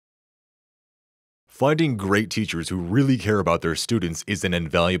Finding great teachers who really care about their students is an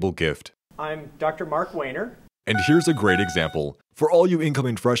invaluable gift. I'm Dr. Mark Waner. And here's a great example. For all you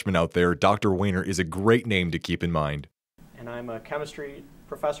incoming freshmen out there, Dr. Waner is a great name to keep in mind. And I'm a chemistry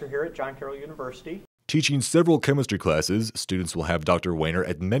professor here at Carroll University. Teaching several chemistry classes, students will have Dr. Waner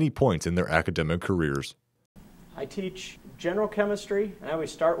at many points in their academic careers. I teach general chemistry, and I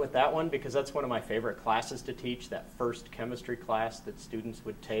always start with that one because that's one of my favorite classes to teach, that first chemistry class that students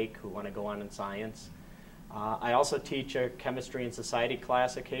would take who want to go on in science. I also teach a chemistry and society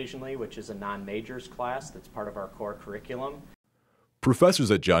class occasionally, which is a non-majors class that's part of our core curriculum.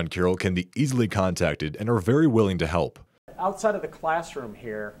 Professors at John Carroll can be easily contacted and are very willing to help. Outside of the classroom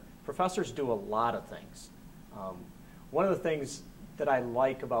here, professors do a lot of things. One of the things that I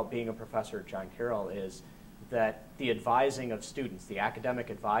like about being a professor at John Carroll is that the advising of students, the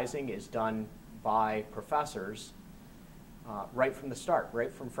academic advising, is done by professors right from the start,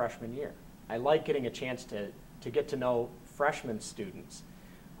 right from freshman year. I like getting a chance to get to know freshman students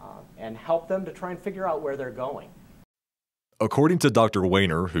and help them to try and figure out where they're going. According to Dr.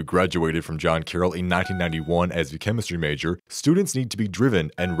 Waner, who graduated from John Carroll in 1991 as a chemistry major, students need to be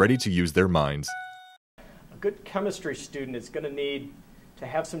driven and ready to use their minds. A good chemistry student is going to need to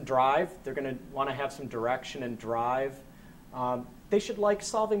have some drive. They're going to want to have some direction and drive. They should like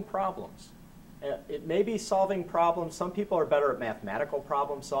solving problems. It may be solving problems. Some people are better at mathematical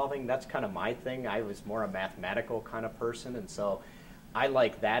problem solving. That's kind of my thing. I was more a mathematical kind of person, and so I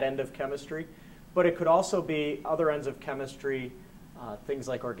like that end of chemistry. But it could also be other ends of chemistry, things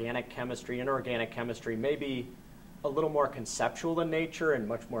like organic chemistry, inorganic chemistry, maybe a little more conceptual in nature and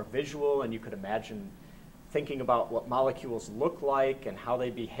much more visual, and you could imagine thinking about what molecules look like and how they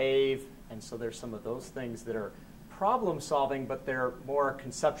behave. And so there's some of those things that are problem solving, but they're more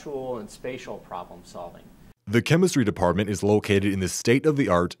conceptual and spatial problem solving. The chemistry department is located in the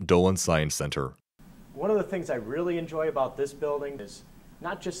state-of-the-art Dolan Science Center. One of the things I really enjoy about this building is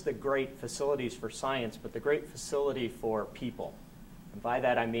not just the great facilities for science, but the great facility for people. And by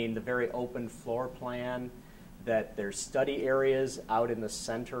that I mean the very open floor plan, that there's study areas out in the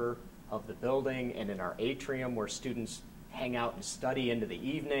center of the building and in our atrium where students hang out and study into the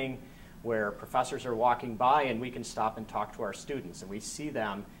evening, where professors are walking by and we can stop and talk to our students and we see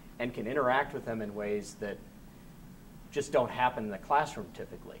them and can interact with them in ways that just don't happen in the classroom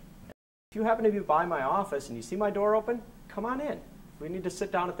typically. If you happen to be by my office and you see my door open, come on in. If we need to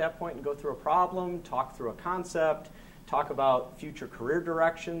sit down at that point and go through a problem, talk through a concept, talk about future career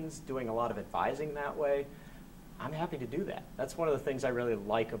directions, doing a lot of advising that way, I'm happy to do that. That's one of the things I really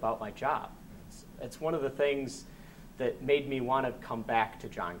like about my job. It's one of the things that made me want to come back to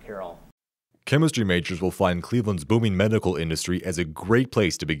John Carroll. Chemistry majors will find Cleveland's booming medical industry as a great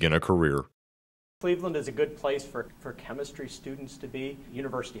place to begin a career. Cleveland is a good place for chemistry students to be.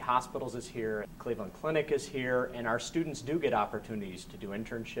 University Hospitals is here, Cleveland Clinic is here, and our students do get opportunities to do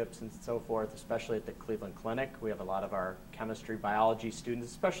internships and so forth, especially at the Cleveland Clinic. We have a lot of our chemistry biology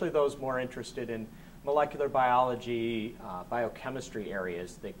students, especially those more interested in molecular biology, biochemistry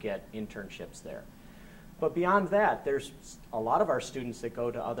areas that get internships there. But beyond that, there's a lot of our students that go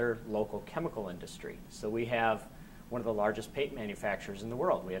to other local chemical industry. So we have one of the largest paint manufacturers in the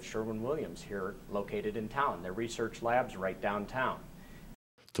world. We have Sherwin-Williams here located in town. Their research lab's right downtown.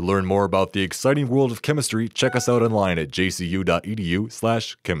 To learn more about the exciting world of chemistry, check us out online at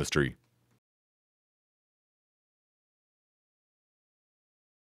jcu.edu/chemistry.